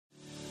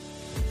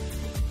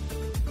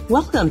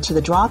Welcome to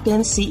the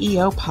Drop-In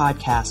CEO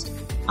podcast.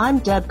 I'm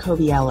Deb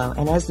Coviello,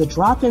 and as the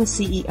Drop-In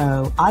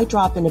CEO, I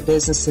drop into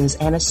businesses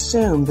and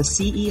assume the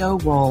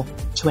CEO role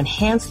to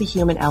enhance the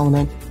human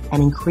element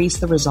and increase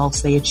the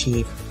results they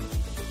achieve.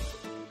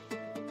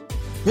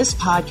 This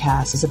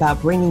podcast is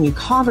about bringing you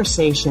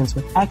conversations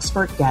with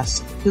expert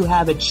guests who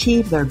have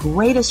achieved their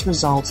greatest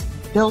results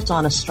built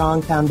on a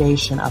strong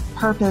foundation of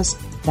purpose,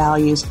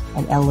 values,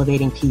 and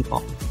elevating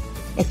people.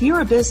 If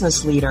you're a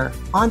business leader,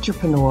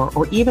 entrepreneur,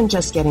 or even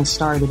just getting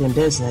started in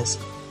business,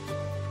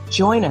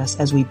 join us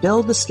as we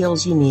build the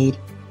skills you need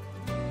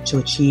to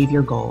achieve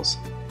your goals.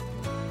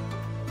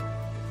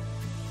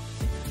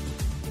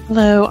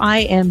 Hello,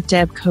 I am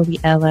Deb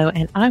Coviello,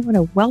 and I want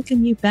to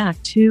welcome you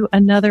back to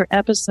another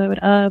episode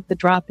of the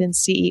Drop-In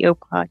CEO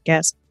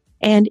podcast.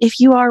 And if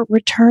you are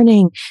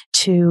returning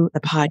to the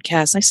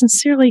podcast, I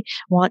sincerely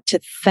want to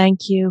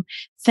thank you.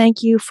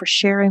 Thank you for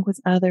sharing with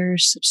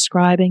others,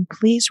 subscribing.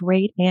 Please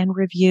rate and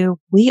review.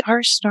 We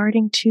are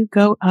starting to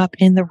go up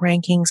in the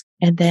rankings,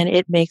 and then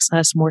it makes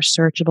us more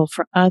searchable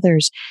for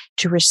others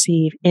to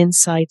receive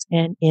insights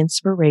and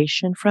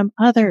inspiration from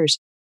others.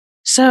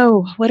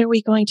 So what are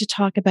we going to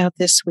talk about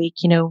this week?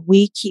 You know,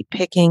 we keep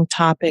picking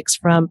topics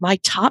from my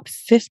top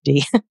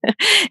 50,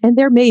 and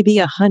there may be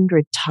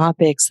 100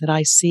 topics that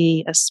I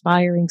see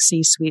aspiring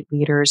C-suite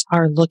leaders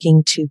are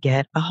looking to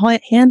get a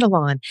handle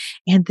on.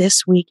 And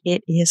this week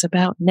it is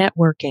about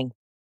networking.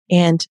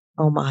 And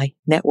oh my,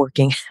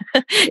 networking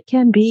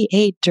can be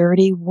a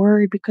dirty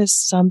word because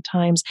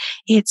sometimes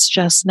it's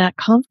just not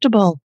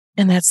comfortable.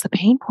 And that's the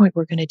pain point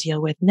we're going to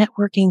deal with.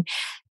 Networking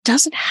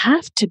doesn't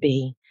have to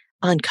be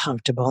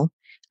uncomfortable.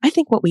 I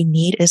think what we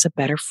need is a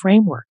better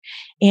framework.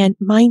 And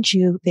mind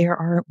you, there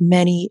are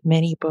many,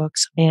 many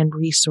books and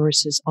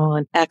resources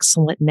on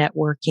excellent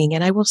networking.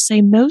 And I will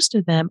say most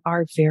of them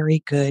are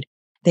very good.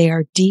 They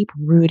are deep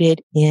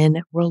rooted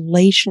in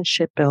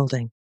relationship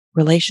building.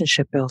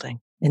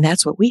 And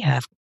that's what we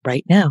have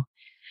right now.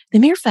 The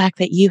mere fact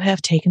that you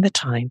have taken the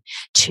time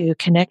to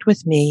connect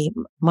with me,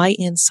 my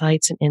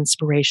insights and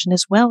inspiration,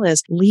 as well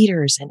as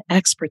leaders and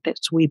experts that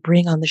we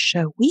bring on the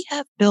show, we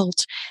have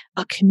built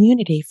a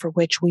community for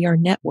which we are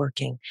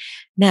networking.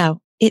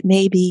 Now, it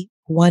may be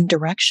one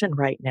direction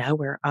right now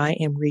where I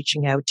am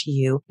reaching out to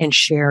you and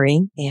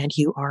sharing and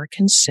you are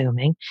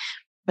consuming,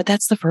 but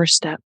that's the first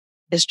step,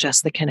 is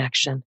just the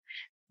connection.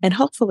 And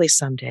hopefully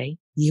someday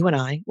you and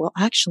I will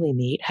actually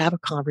meet, have a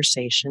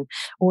conversation,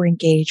 or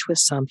engage with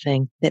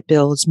something that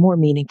builds more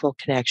meaningful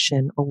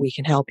connection, or we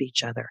can help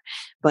each other.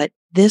 But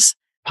this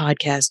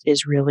podcast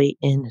is really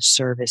in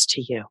service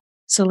to you.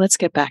 So let's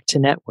get back to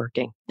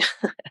networking.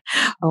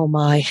 Oh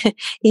my,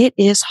 it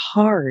is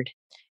hard.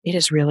 It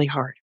is really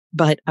hard.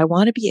 But I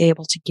want to be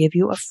able to give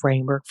you a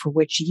framework for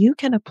which you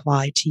can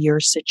apply to your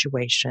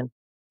situation.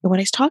 And when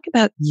I talk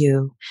about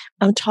you,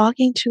 I'm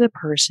talking to the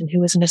person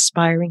who is an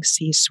aspiring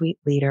C-suite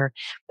leader.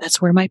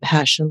 That's where my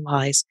passion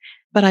lies.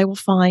 But I will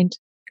find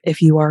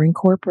if you are in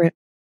corporate,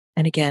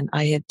 and again,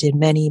 I have did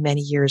many, many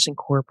years in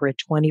corporate,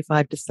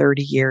 25 to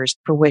 30 years,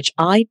 for which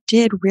I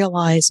did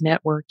realize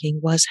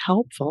networking was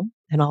helpful.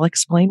 And I'll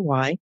explain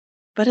why,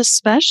 but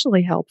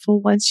especially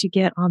helpful once you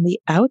get on the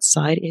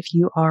outside. If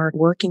you are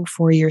working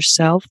for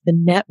yourself, the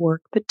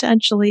network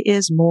potentially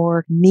is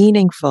more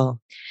meaningful.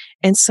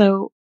 And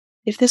so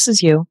if this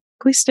is you,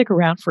 please stick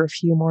around for a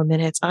few more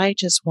minutes. I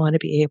just want to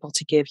be able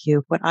to give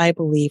you what I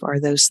believe are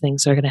those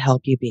things that are going to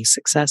help you be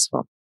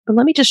successful. But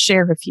let me just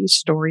share a few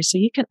stories so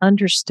you can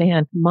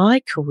understand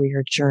my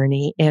career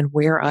journey and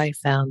where I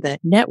found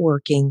that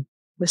networking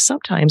was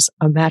sometimes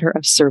a matter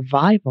of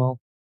survival,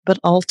 but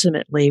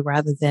ultimately,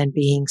 rather than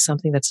being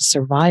something that's a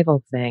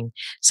survival thing,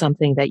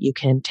 something that you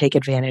can take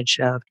advantage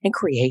of and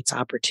creates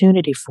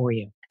opportunity for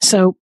you.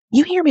 So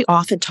you hear me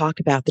often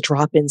talk about the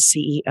Drop-In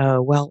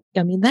CEO. Well,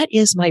 I mean, that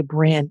is my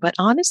brand, but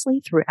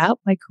honestly, throughout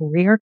my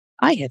career,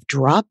 I have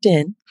dropped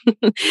in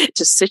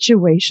to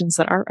situations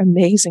that are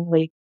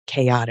amazingly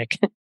chaotic,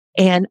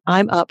 and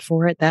I'm up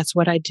for it. That's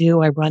what I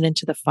do. I run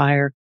into the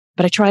fire,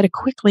 but I try to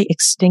quickly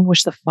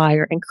extinguish the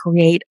fire and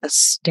create a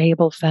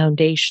stable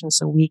foundation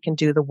so we can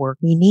do the work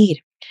we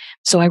need.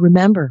 So I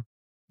remember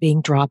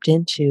being dropped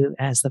into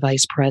as the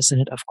vice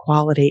president of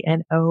quality,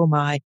 and oh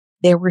my,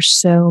 there were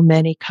so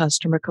many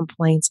customer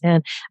complaints,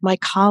 and my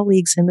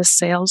colleagues in the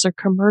sales or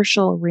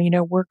commercial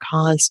arena were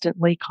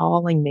constantly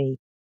calling me,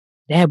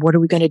 Deb, what are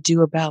we going to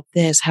do about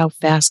this? How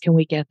fast can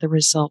we get the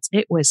results?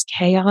 It was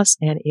chaos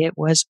and it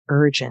was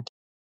urgent.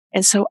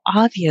 And so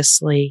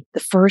obviously the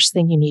first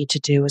thing you need to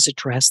do is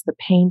address the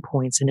pain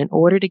points. And in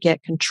order to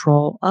get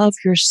control of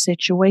your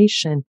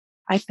situation,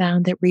 I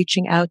found that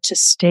reaching out to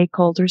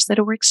stakeholders that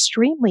were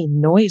extremely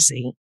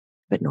noisy,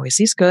 but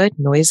noisy's good,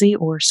 noisy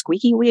or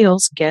squeaky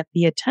wheels get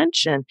the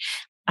attention.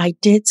 I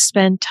did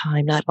spend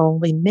time not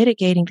only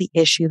mitigating the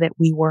issue that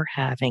we were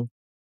having,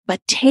 but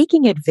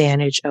taking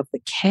advantage of the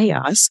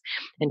chaos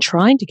and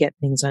trying to get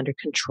things under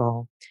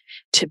control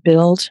to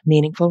build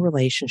meaningful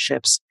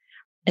relationships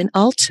and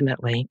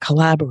ultimately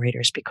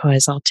collaborators.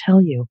 Because I'll tell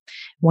you,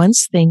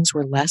 once things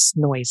were less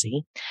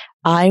noisy,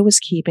 I was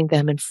keeping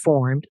them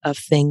informed of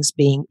things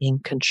being in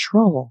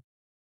control.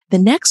 The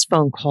next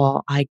phone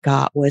call I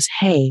got was,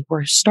 hey,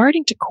 we're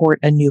starting to court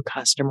a new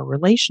customer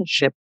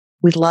relationship.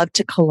 We'd love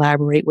to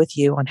collaborate with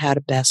you on how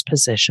to best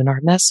position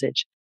our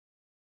message.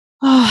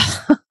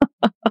 Oh,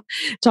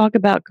 talk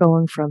about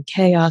going from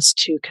chaos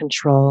to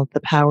control,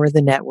 the power of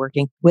the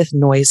networking with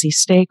noisy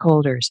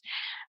stakeholders.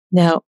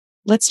 Now,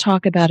 let's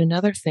talk about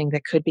another thing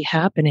that could be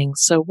happening.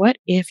 So what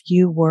if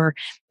you were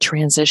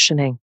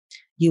transitioning?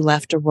 You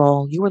left a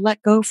role. You were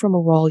let go from a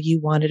role.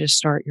 You wanted to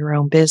start your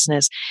own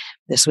business.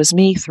 This was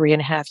me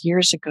 3.5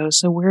 years ago.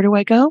 So where do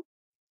I go?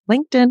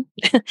 LinkedIn.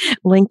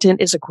 LinkedIn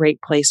is a great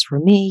place for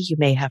me. You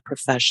may have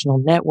professional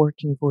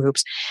networking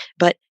groups,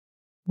 but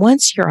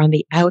once you're on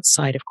the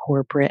outside of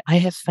corporate, I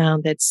have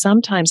found that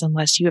sometimes,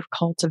 unless you have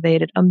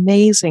cultivated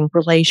amazing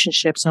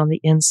relationships on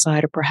the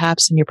inside or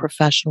perhaps in your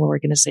professional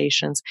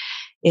organizations,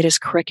 it is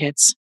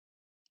crickets.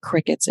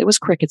 Crickets. It was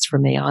crickets for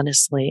me,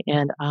 honestly.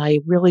 And I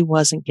really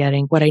wasn't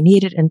getting what I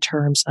needed in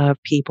terms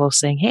of people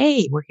saying,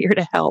 hey, we're here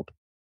to help.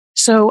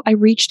 So I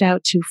reached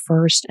out to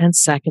first and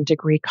second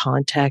degree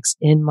contacts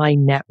in my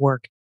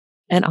network.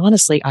 And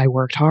honestly, I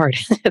worked hard.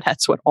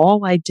 That's what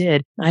all I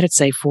did. I'd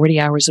say 40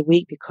 hours a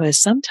week, because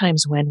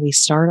sometimes when we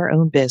start our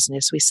own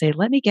business, we say,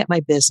 let me get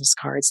my business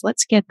cards.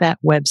 Let's get that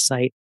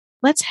website.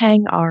 Let's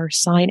hang our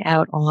sign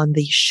out on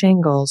the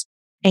shingles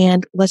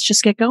and let's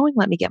just get going.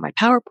 Let me get my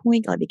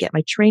PowerPoint. Let me get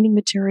my training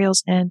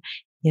materials. And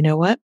you know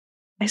what?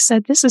 I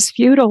said, this is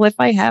futile if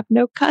I have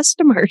no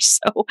customers.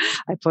 So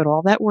I put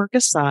all that work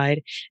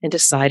aside and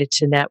decided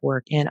to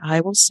network. And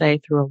I will say,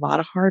 through a lot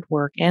of hard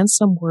work and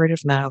some word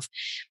of mouth,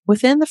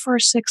 within the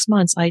first 6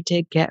 months, I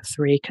did get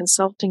 3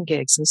 consulting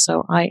gigs. And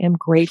so I am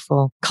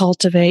grateful.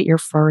 Cultivate your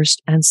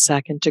first and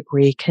second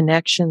degree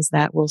connections.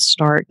 That will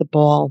start the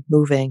ball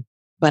moving.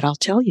 But I'll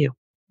tell you,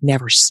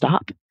 never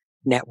stop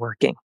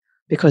networking,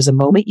 because the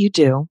moment you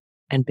do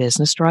and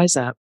business dries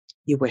up,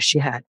 you wish you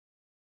had.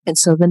 And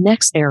so the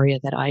next area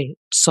that I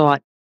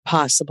sought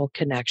possible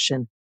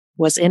connection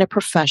was in a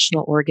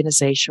professional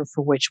organization,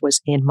 for which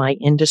was in my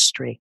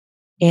industry.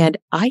 And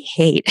I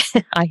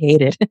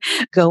hated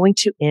going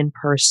to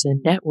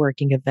in-person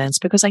networking events,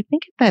 because I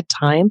think at that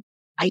time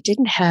I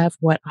didn't have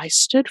what I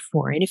stood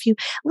for. And if you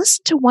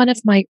listen to one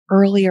of my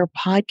earlier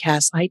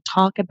podcasts, I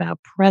talk about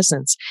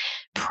presence.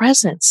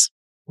 Presence.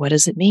 What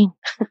does it mean?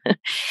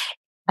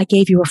 I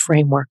gave you a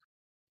framework.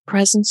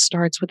 Presence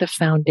starts with a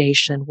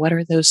foundation. What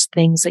are those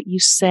things that you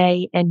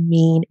say and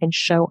mean and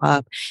show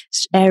up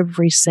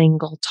every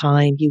single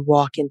time you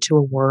walk into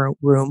a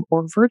room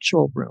or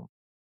virtual room?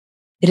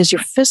 It is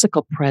your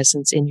physical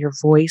presence in your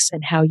voice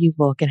and how you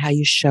look and how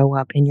you show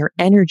up in your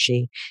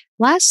energy.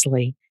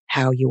 Lastly,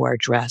 how you are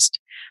dressed.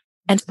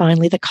 And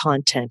finally, the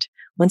content.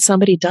 When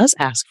somebody does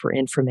ask for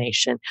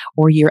information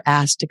or you're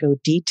asked to go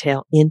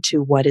detail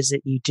into what is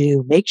it you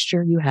do, make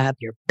sure you have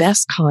your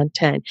best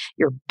content,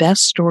 your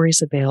best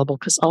stories available,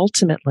 because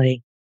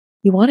ultimately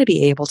you want to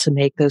be able to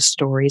make those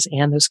stories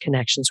and those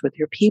connections with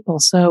your people.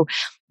 So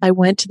I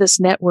went to this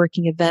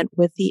networking event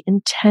with the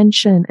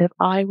intention if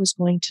I was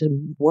going to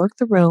work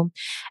the room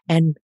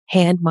and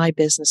hand my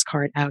business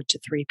card out to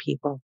 3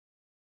 people.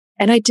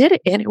 And I did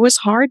it, and it was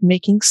hard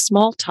making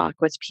small talk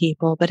with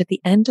people. But at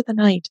the end of the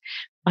night,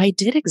 I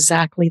did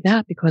exactly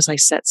that, because I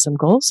set some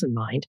goals in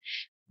mind.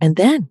 And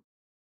then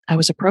I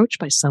was approached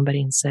by somebody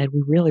and said,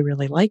 we really,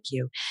 really like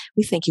you.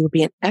 We think you would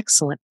be an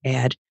excellent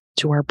add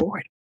to our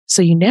board.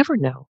 So you never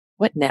know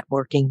what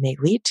networking may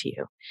lead to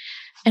you.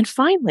 And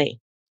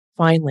finally,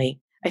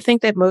 I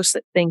think that most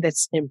thing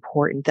that's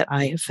important that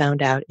I have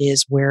found out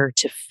is where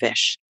to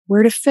fish.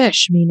 Where to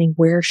fish, meaning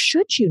where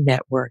should you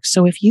network?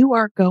 So if you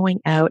are going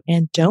out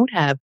and don't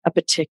have a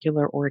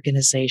particular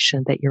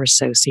organization that you're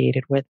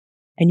associated with,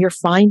 and you're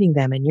finding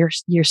them and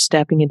you're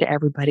stepping into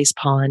everybody's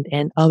pond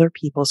and other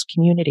people's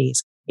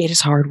communities, it is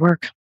hard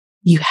work.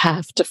 You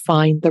have to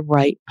find the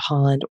right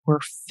pond or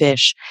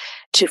fish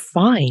to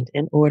find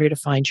in order to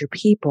find your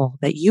people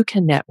that you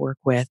can network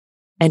with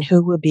and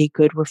who will be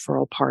good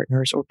referral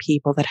partners or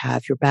people that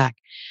have your back.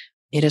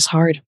 It is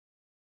hard.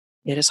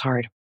 It is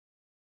hard.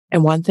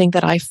 And one thing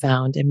that I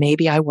found, and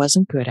maybe I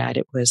wasn't good at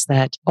it, was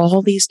that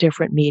all these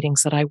different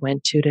meetings that I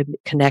went to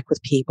connect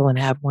with people and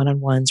have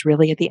one-on-ones,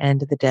 really at the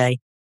end of the day,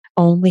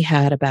 only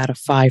had about a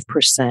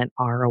 5%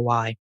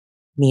 ROI,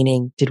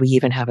 meaning did we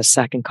even have a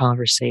second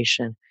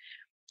conversation?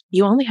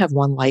 You only have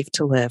one life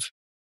to live.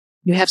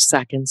 You have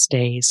seconds,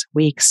 days,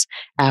 weeks,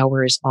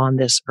 hours on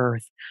this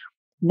earth.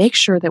 Make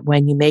sure that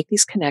when you make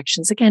these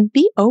connections, again,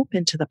 be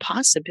open to the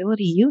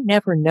possibility you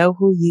never know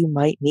who you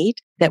might meet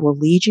that will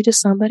lead you to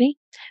somebody,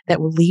 that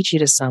will lead you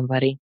to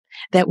somebody,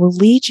 that will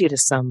lead you to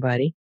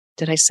somebody.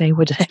 Did I say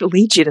would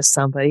lead you to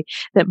somebody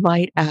that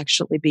might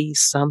actually be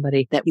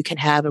somebody that you can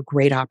have a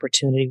great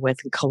opportunity with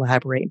and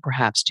collaborate and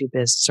perhaps do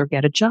business or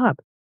get a job?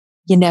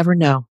 You never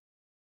know,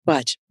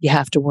 but you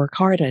have to work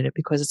hard at it,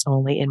 because it's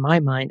only, in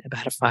my mind,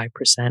 about a 5%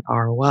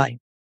 ROI.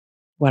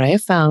 What I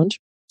have found,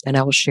 and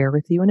I will share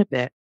with you in a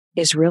bit,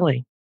 is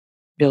really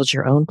build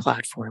your own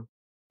platform,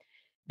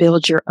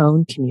 build your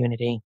own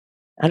community.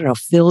 I don't know,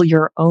 fill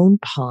your own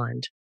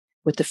pond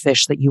with the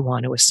fish that you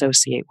want to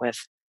associate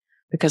with.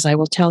 Because I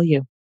will tell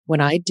you, when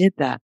I did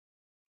that,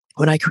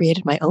 When I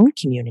created my own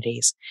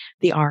communities,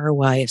 the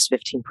ROI is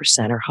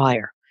 15% or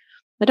higher.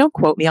 Now, don't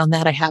quote me on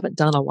that. I haven't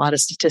done a lot of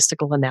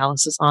statistical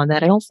analysis on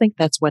that. I don't think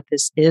that's what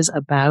this is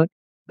about.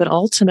 But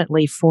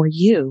ultimately, for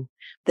you,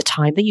 the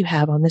time that you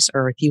have on this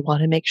earth, you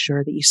want to make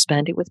sure that you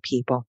spend it with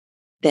people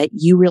that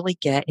you really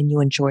get and you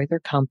enjoy their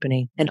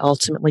company. And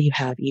ultimately, you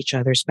have each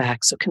other's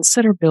back. So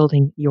consider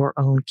building your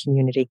own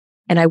community.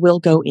 And I will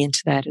go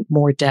into that in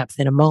more depth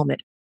in a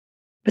moment.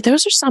 But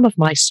those are some of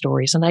my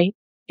stories. And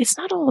it's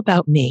not all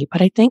about me,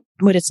 but I think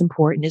what it's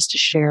important is to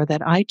share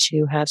that I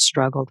too have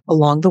struggled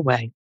along the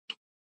way.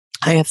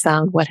 I have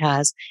found what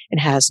has and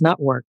has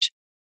not worked.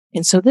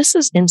 And so this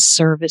is in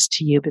service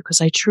to you because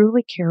I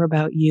truly care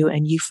about you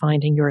and you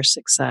finding your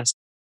success.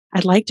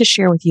 I'd like to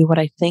share with you what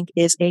I think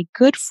is a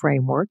good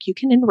framework. You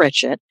can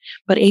enrich it,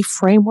 but a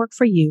framework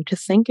for you to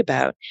think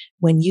about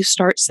when you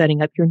start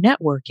setting up your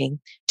networking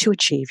to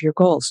achieve your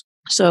goals.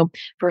 So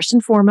first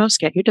and foremost,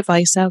 get your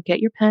device out, get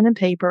your pen and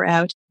paper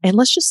out, and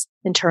let's just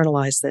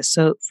internalize this.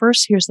 So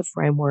first, here's the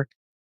framework.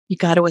 You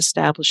got to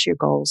establish your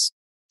goals.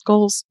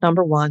 Goals,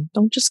 number one,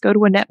 don't just go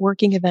to a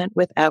networking event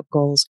without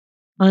goals.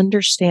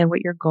 Understand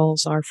what your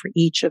goals are for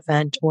each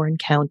event or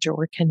encounter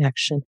or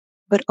connection.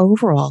 But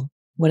overall,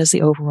 what is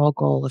the overall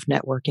goal of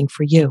networking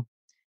for you?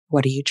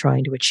 What are you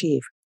trying to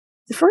achieve?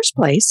 The first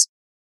place,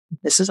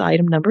 this is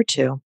item number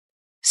 2,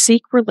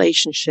 seek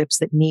relationships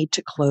that need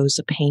to close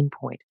a pain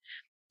point.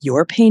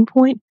 Your pain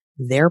point,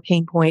 their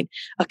pain point,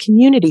 a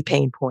community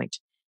pain point.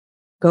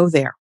 Go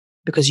there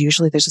because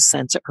usually there's a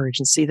sense of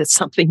urgency that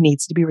something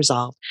needs to be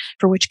resolved,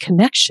 for which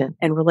connection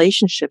and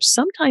relationships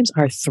sometimes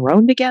are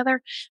thrown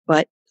together,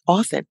 but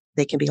often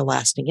they can be a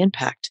lasting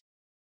impact.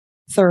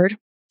 Third,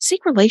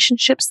 seek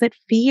relationships that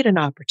feed an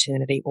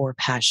opportunity or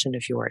passion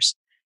of yours.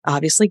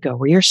 Obviously, go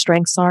where your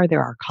strengths are.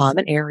 There are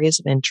common areas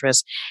of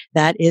interest.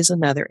 That is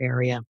another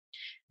area.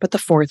 But the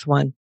fourth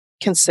one,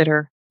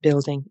 consider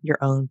building your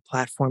own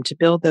platform to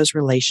build those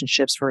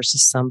relationships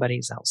versus somebody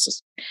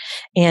else's.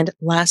 And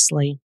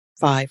lastly,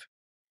 5,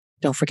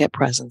 don't forget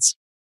presence.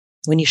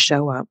 When you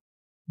show up,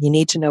 you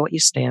need to know what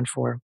you stand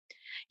for.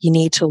 You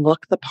need to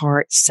look the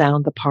part,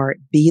 sound the part,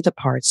 be the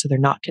part so they're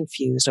not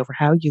confused over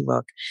how you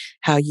look,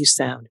 how you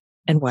sound,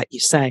 and what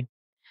you say.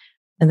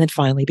 And then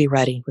finally, be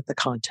ready with the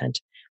content,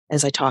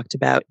 as I talked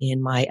about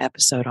in my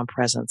episode on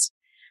presence.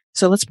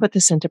 So let's put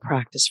this into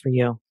practice for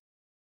you.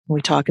 When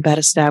we talk about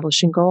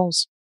establishing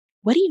goals,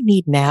 what do you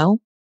need now?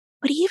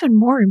 But even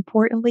more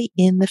importantly,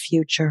 in the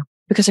future.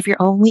 Because if you're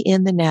only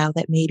in the now,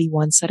 that may be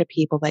one set of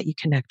people that you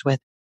connect with.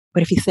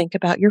 But if you think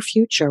about your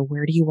future,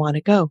 where do you want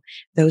to go?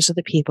 Those are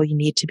the people you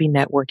need to be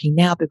networking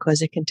now,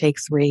 because it can take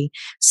 3,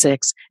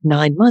 6,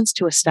 9 months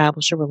to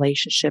establish a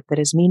relationship that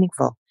is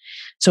meaningful.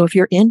 So if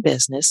you're in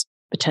business,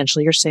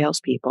 potentially your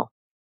salespeople,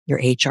 your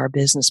HR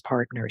business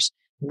partners,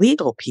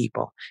 legal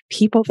people,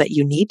 people that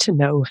you need to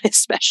know,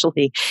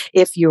 especially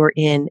if you're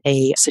in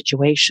a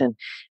situation.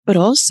 But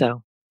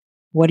also,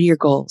 what are your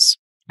goals?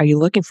 Are you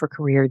looking for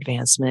career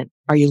advancement?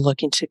 Are you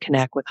looking to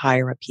connect with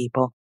higher up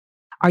people?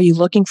 Are you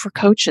looking for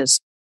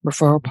coaches,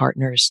 referral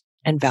partners,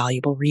 and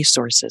valuable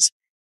resources?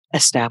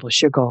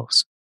 Establish your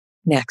goals.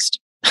 Next,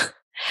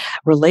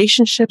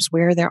 relationships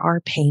where there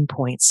are pain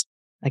points.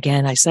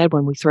 Again, I said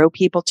when we throw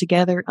people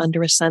together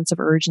under a sense of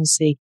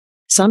urgency,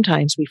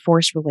 sometimes we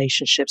force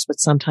relationships, but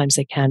sometimes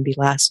they can be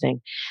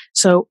lasting.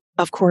 So,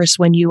 of course,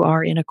 when you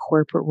are in a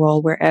corporate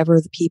role, wherever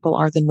the people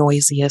are the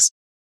noisiest,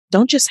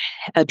 don't just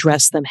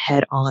address them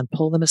head on,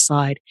 pull them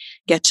aside,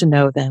 get to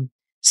know them,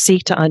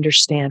 seek to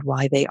understand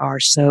why they are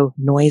so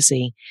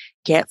noisy,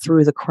 get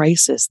through the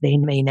crisis. They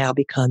may now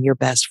become your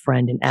best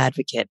friend and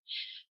advocate.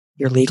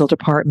 Your legal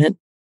department,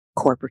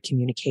 corporate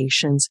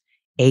communications,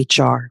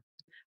 HR.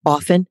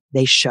 Often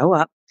they show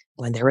up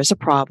when there is a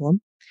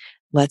problem.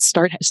 Let's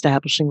start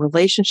establishing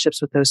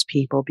relationships with those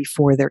people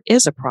before there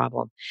is a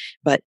problem.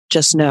 But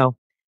just know,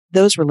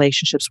 those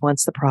relationships,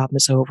 once the problem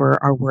is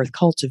over, are worth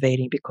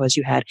cultivating because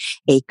you had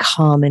a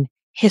common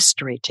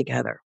history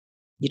together.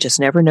 You just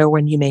never know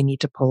when you may need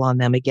to pull on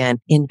them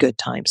again in good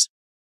times.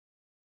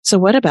 So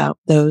what about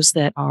those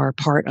that are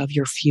part of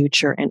your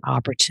future and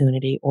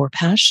opportunity or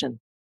passion?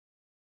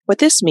 What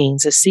this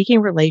means is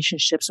seeking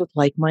relationships with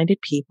like-minded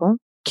people,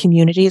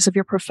 communities of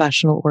your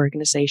professional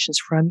organizations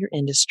from your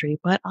industry,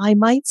 but I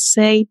might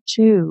say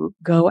too,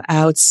 go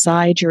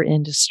outside your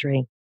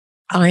industry.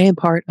 I am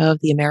part of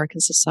the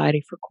American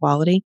Society for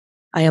Quality.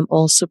 I am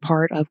also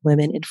part of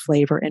Women in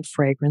Flavor and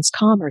Fragrance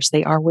Commerce.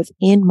 They are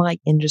within my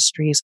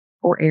industries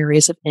or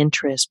areas of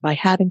interest. By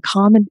having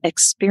common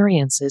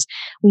experiences,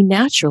 we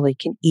naturally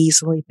can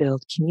easily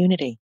build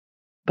community.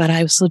 But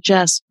I would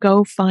suggest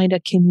go find a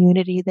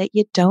community that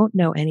you don't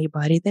know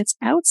anybody that's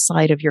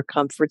outside of your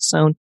comfort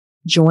zone.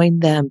 Join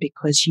them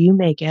because you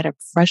may get a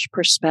fresh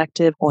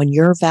perspective on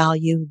your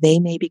value. They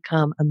may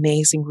become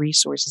amazing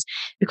resources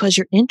because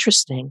you're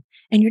interesting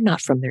and you're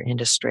not from their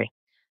industry.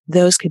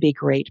 Those could be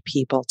great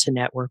people to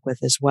network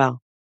with as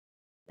well.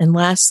 And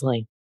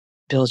lastly,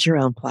 build your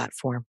own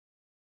platform.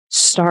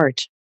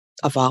 Start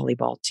a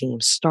volleyball team,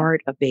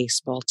 start a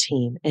baseball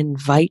team,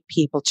 invite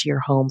people to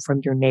your home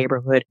from your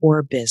neighborhood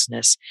or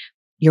business,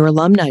 your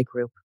alumni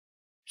group.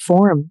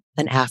 form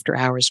an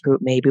after-hours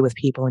group maybe with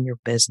people in your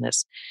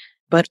business.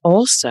 But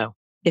also,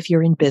 if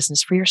you're in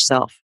business for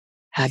yourself,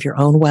 have your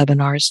own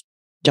webinars.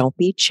 Don't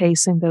be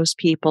chasing those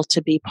people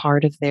to be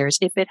part of theirs.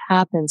 If it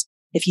happens,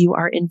 if you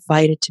are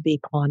invited to be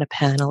on a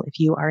panel, if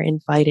you are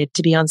invited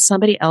to be on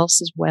somebody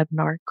else's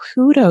webinar,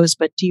 kudos.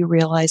 But do you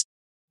realize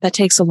that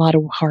takes a lot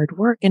of hard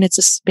work, and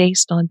it's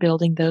based on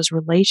building those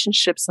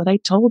relationships that I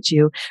told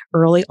you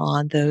early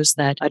on, those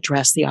that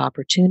address the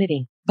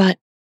opportunity. But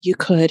you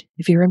could,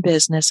 if you're in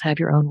business, have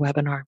your own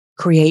webinar,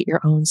 create your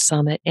own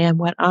summit. And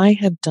what I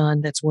have done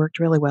that's worked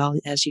really well,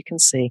 as you can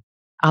see,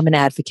 I'm an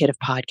advocate of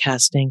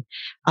podcasting.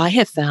 I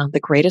have found the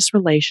greatest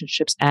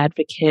relationships,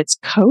 advocates,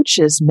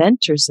 coaches,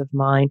 mentors of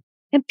mine,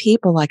 and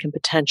people I can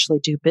potentially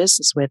do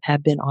business with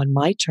have been on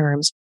my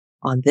terms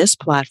on this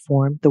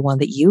platform, the one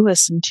that you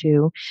listen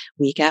to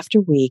week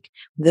after week.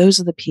 Those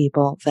are the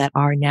people that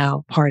are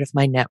now part of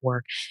my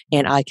network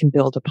and I can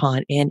build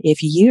upon. And if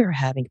you're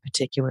having a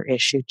particular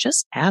issue,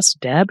 just ask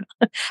Deb.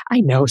 I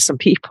know some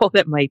people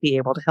that might be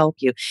able to help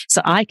you.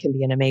 So I can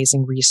be an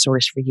amazing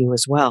resource for you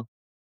as well.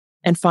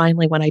 And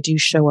finally, when I do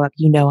show up,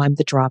 you know I'm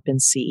the drop-in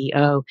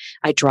CEO.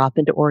 I drop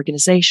into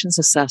organizations,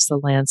 assess the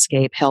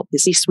landscape, help the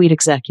C-suite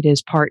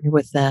executives, partner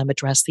with them,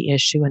 address the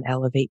issue, and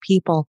elevate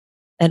people,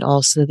 and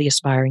also the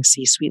aspiring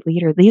C-suite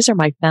leader. These are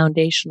my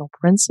foundational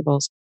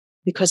principles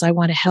because I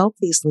want to help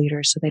these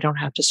leaders so they don't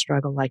have to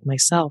struggle like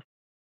myself.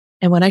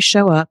 And when I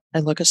show up, I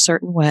look a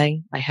certain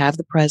way. I have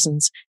the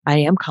presence. I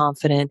am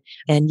confident.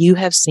 And you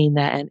have seen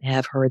that and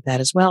have heard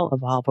that as well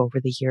evolve over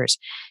the years.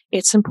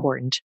 It's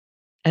important,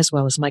 as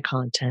well as my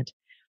content.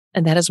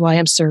 And that is why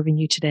I'm serving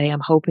you today. I'm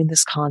hoping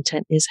this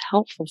content is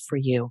helpful for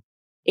you.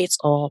 It's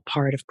all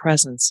part of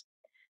presence.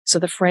 So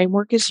the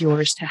framework is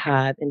yours to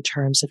have in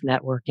terms of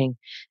networking.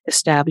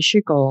 Establish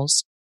your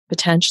goals,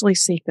 potentially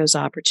seek those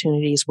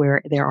opportunities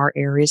where there are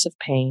areas of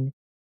pain,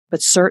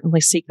 but certainly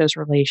seek those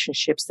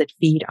relationships that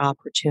feed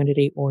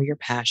opportunity or your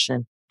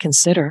passion.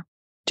 Consider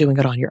doing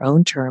it on your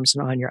own terms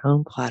and on your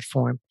own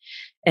platform,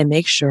 and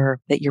make sure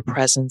that your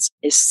presence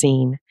is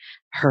seen,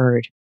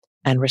 heard,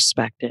 and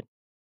respected.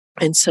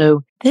 And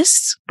so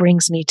this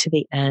brings me to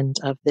the end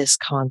of this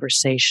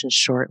conversation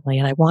shortly.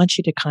 And I want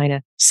you to kind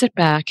of sit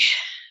back,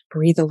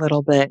 breathe a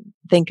little bit,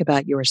 think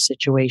about your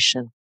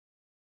situation.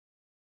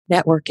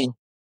 Networking.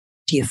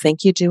 Do you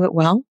think you do it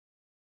well?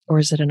 Or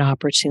is it an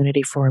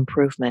opportunity for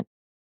improvement?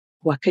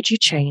 What could you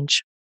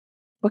change?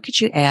 What could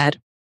you add?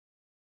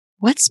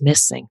 What's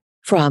missing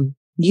from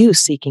you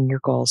seeking your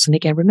goals? And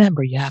again,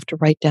 remember, you have to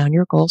write down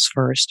your goals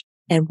first.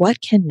 And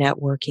what can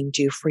networking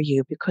do for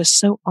you? Because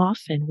so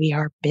often we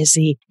are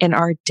busy in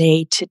our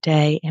day to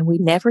day and we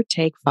never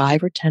take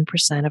 5 or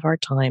 10% of our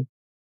time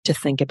to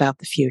think about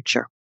the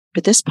future.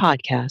 But this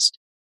podcast,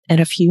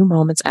 and a few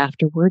moments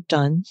after we're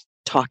done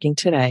talking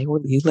today, or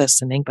you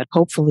listening, but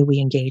hopefully we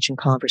engage in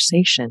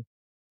conversation,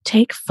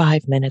 take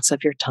 5 minutes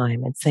of your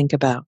time and think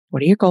about,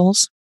 what are your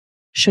goals?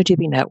 Should you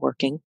be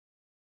networking?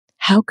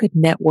 How could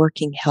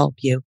networking help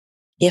you,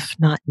 if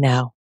not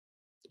now,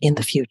 in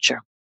the future?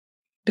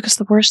 Because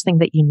the worst thing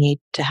that you need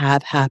to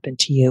have happen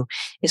to you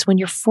is when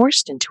you're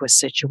forced into a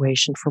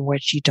situation for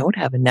which you don't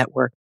have a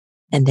network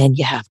and then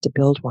you have to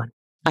build one.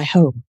 I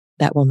hope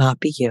that will not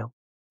be you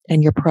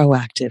and you're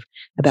proactive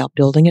about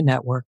building a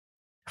network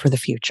for the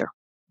future.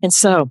 And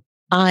so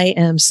I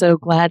am so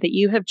glad that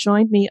you have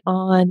joined me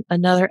on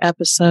another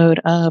episode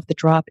of the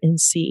Drop-In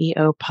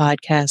CEO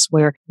podcast,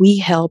 where we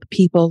help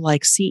people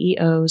like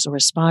CEOs or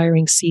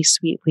aspiring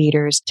C-suite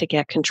leaders to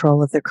get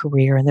control of their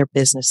career and their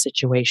business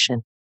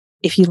situation.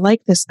 If you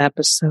like this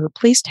episode,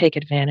 please take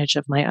advantage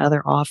of my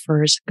other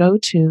offers. Go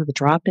to the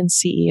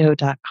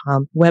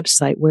dropinceo.com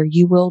website where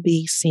you will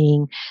be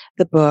seeing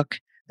the book,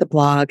 the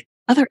blog,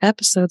 other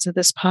episodes of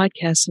this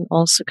podcast, and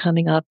also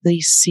coming up the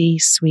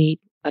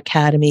C-Suite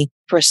Academy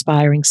for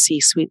aspiring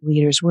C-suite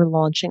leaders. We're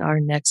launching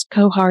our next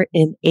cohort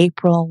in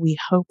April. We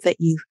hope that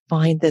you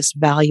find this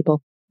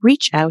valuable.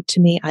 Reach out to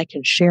me. I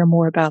can share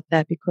more about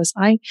that because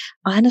I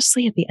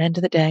honestly, at the end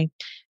of the day,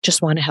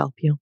 just want to help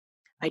you.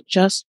 I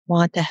just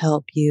want to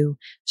help you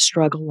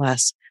struggle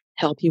less,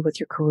 help you with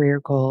your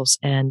career goals.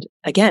 And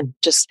again,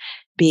 just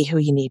be who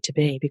you need to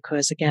be,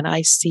 because again,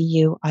 I see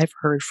you. I've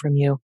heard from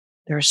you.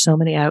 There are so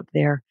many out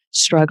there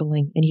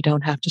struggling, and you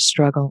don't have to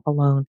struggle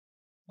alone.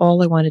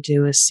 All I want to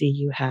do is see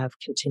you have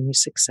continued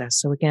success.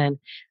 So again,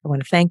 I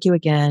want to thank you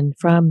again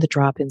from the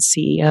Drop-In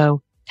CEO.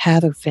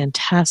 Have a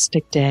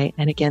fantastic day.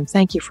 And again,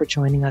 thank you for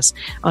joining us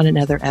on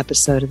another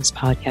episode of this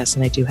podcast.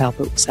 And I do hope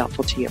it was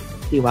helpful to you.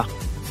 Be well.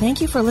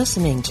 Thank you for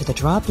listening to the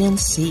Drop-In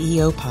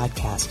CEO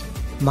podcast.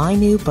 My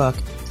new book,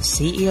 The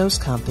CEO's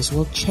Compass,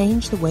 will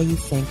change the way you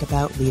think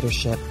about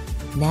leadership,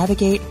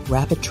 navigate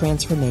rapid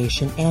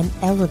transformation, and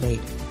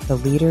elevate the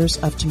leaders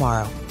of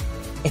tomorrow.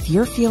 If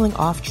you're feeling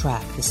off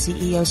track, the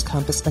CEO's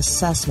Compass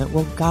assessment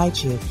will guide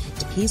you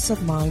to peace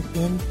of mind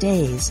in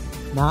days,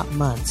 not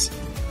months.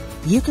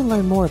 You can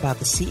learn more about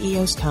the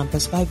CEO's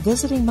Compass by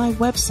visiting my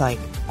website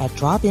at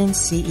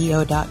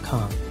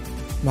dropinceo.com.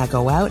 Now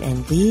go out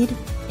and lead,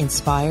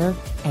 inspire,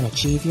 and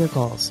achieve your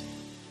goals.